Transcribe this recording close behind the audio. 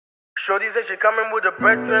Shorty said she coming with her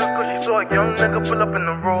brethren, cause she saw a young nigga pull up in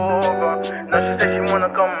the Rover. Now she said she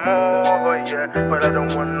wanna come over, yeah, but I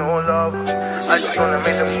don't want no love. I just wanna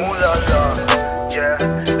make the moolah la, yeah,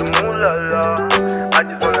 the moolah la. I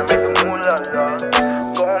just wanna make the moolah la.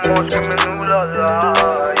 Go on more screaming moolah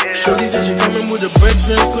la, yeah. Shorty said she coming with her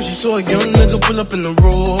brethren, cause she saw a young nigga pull up in the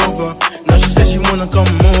Rover. Now she said she wanna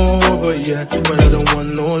come over, yeah, but I don't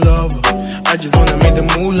want no love. I just wanna make the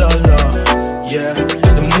moolah la, yeah,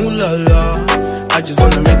 the moolah la. I just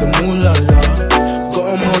wanna make the moolah la.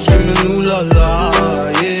 Got 'em all screaming ooh la la,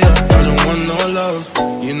 yeah. I don't want no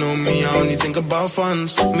love. You know me, I only think about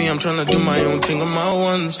funds. Me, I'm tryna do my own thing on my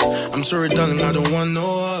ones. I'm sorry, darling, I don't want no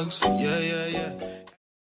hugs. Yeah.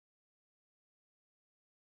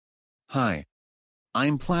 Hi.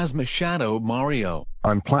 I'm Plasma Shadow Mario.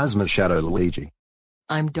 I'm Plasma Shadow Luigi.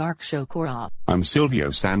 I'm Dark Shokora. I'm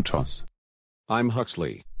Silvio Santos. I'm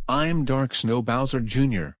Huxley. I'm Dark Snow Bowser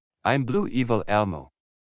Jr. I'm Blue Evil Elmo.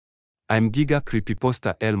 I'm Giga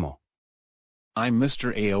Creepypasta Elmo. I'm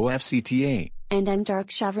Mr. AOFCTA. And I'm Dark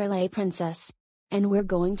Chevrolet Princess. And we're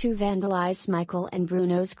going to vandalize Michael and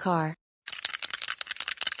Bruno's car.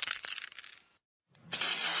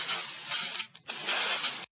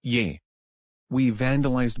 Yay. We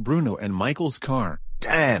vandalized Bruno and Michael's car.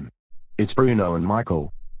 Damn! It's Bruno and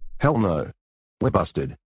Michael. Hell no. We're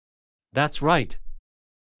busted. That's right.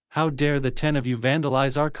 How dare the 10 of you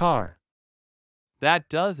vandalize our car? That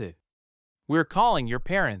does it. We're calling your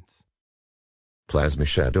parents. Plasma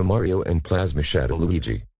Shadow Mario and Plasma Shadow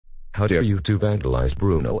Luigi. How dare you two vandalize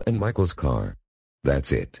Bruno and Michael's car?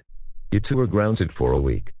 That's it. You two are grounded for a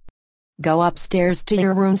week. Go upstairs to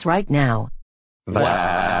your rooms right now.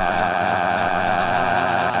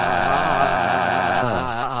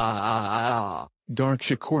 Dark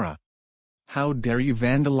Shakura. How dare you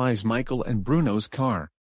vandalize Michael and Bruno's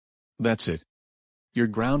car? That's it. You're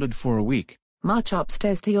grounded for a week. March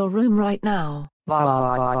upstairs to your room right now.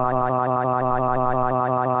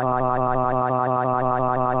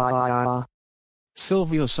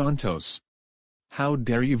 Silvio Santos. How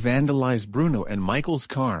dare you vandalize Bruno and Michael's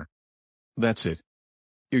car? That's it.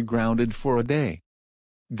 You're grounded for a day.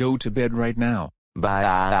 Go to bed right now.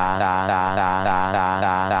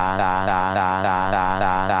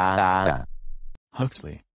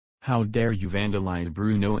 Huxley. How dare you vandalize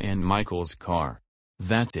Bruno and Michael's car?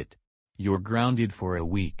 That's it. You're grounded for a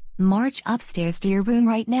week. March upstairs to your room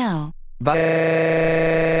right now.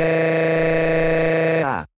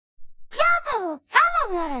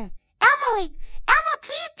 Elmo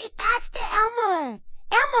creepypasta Elmo.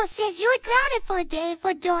 Elmo says you're grounded for a day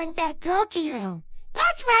for doing that girl to you.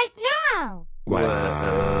 That's right now.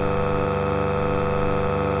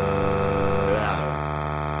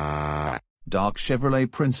 Dark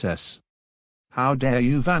Chevrolet Princess. How dare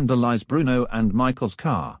you vandalize Bruno and Michael's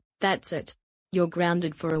car? That's it. You're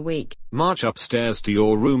grounded for a week. March upstairs to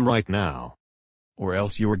your room right now. Or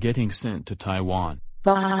else you're getting sent to Taiwan.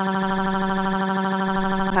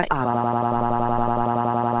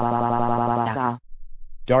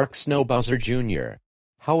 Dark Snow Bowser Jr.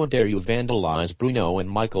 How dare you vandalize Bruno and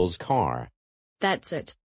Michael's car? That's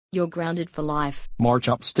it. You're grounded for life. March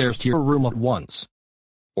upstairs to your room at once.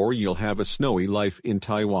 Or you'll have a snowy life in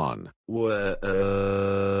Taiwan.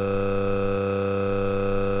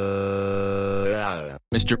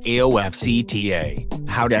 Mr. AOFCTA,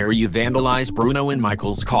 how dare you vandalize Bruno and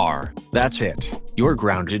Michael's car? That's it. You're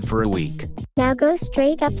grounded for a week. Now go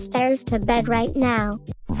straight upstairs to bed right now.